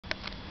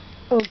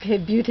Okay,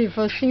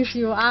 beautiful. Since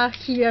you are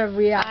here,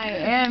 we are. I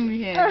am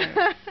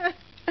here.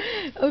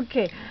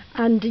 Okay,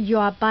 and you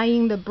are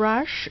buying the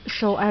brush,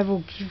 so I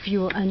will give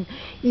you an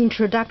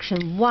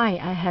introduction why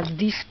I have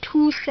these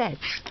two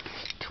sets,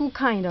 two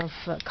kind of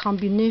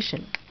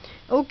combination.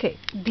 Okay,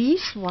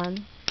 this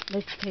one,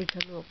 let's take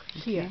a look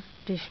here.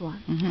 This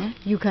one,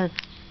 you can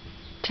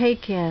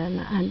take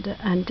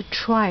and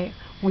try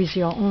with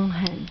your own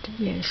hand,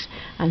 yes,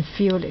 and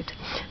feel it.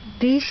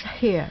 This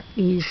hair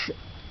is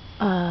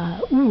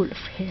wolf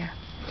hair,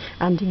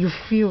 and you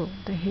feel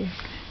the hair.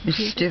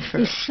 It's stiffer.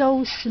 It's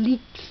so sleek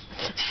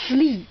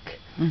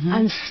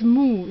and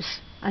smooth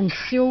and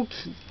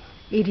silky.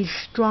 It is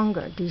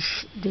stronger,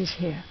 this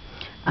hair.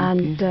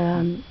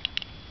 And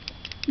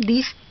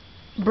this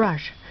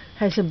brush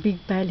has a big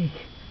belly.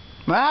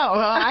 Wow,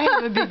 well, I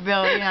have a big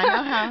belly, and I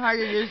know how hard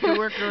it is to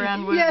work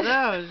around with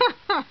those.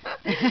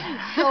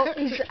 So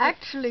it's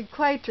actually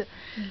quite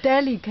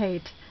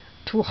delicate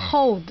to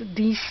hold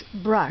this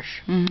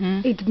brush.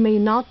 It may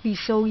not be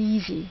so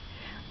easy.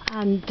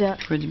 And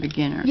for the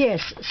beginner.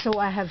 Yes, so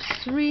I have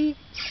three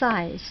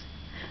sizes.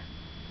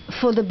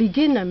 For the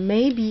beginner,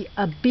 maybe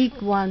a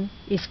big one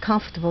is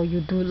comfortable,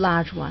 you do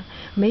large one.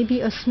 Maybe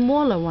a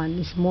smaller one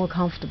is more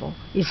comfortable.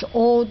 It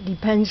all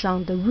depends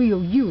on the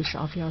real use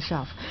of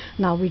yourself.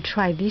 Now we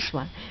try this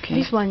one. Okay.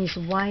 This one is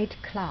white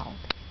cloud.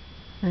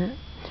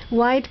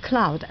 White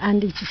cloud,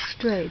 and it's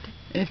straight.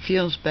 It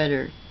feels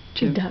better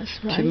to, it does,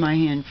 right? to my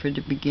hand for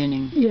the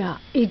beginning. Yeah,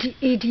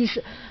 it is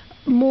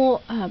more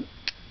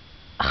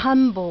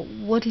humble.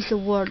 What is the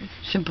word?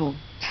 Simple.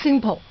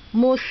 Simple.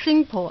 More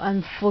simple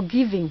and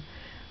forgiving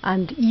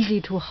and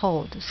easy to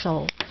hold.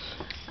 So,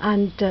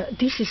 and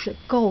this is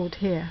gold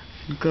here.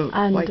 Gold.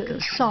 And white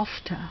gold.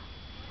 softer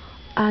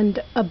and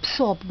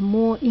absorb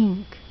more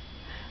ink,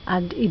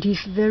 and it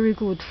is very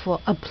good for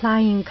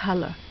applying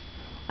color.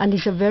 And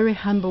it's a very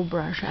humble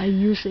brush. I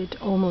use it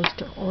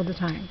almost all the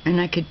time. And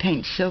I could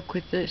paint silk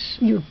with this?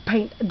 You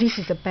paint. This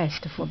is the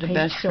best for painting silk. The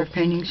best for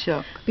painting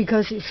silk.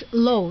 Because it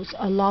loads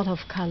a lot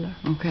of color.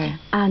 Okay.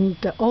 And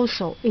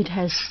also it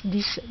has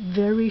this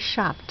very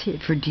sharp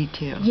tip. For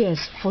detail.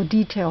 Yes, for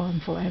detail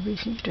and for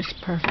everything. Just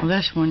perfect. Well,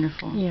 that's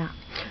wonderful. Yeah.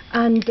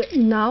 And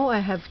now I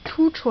have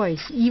two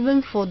choices,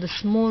 even for the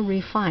small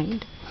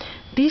refined.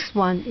 This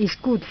one is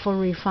good for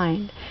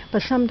refined,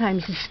 but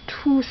sometimes it's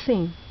too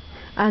thin.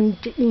 And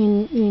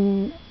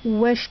in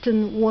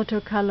Western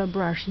watercolor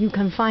brush, you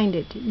can find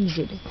it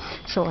easily.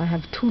 So I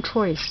have two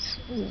choices,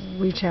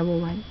 whichever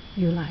one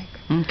you like.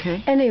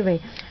 Okay.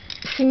 Anyway,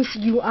 since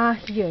you are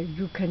here,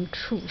 you can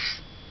choose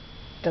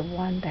the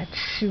one that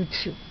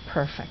suits you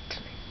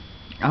perfectly.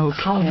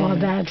 Okay. How about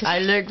that? I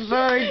look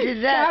forward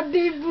to that.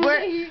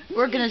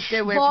 We're going to stay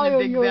away from the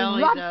big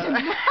belly,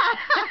 though.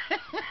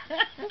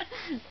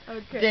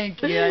 Okay.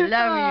 Thank you. I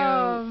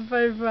love you.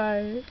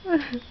 Bye-bye.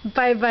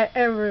 Bye-bye,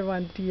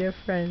 everyone, dear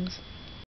friends.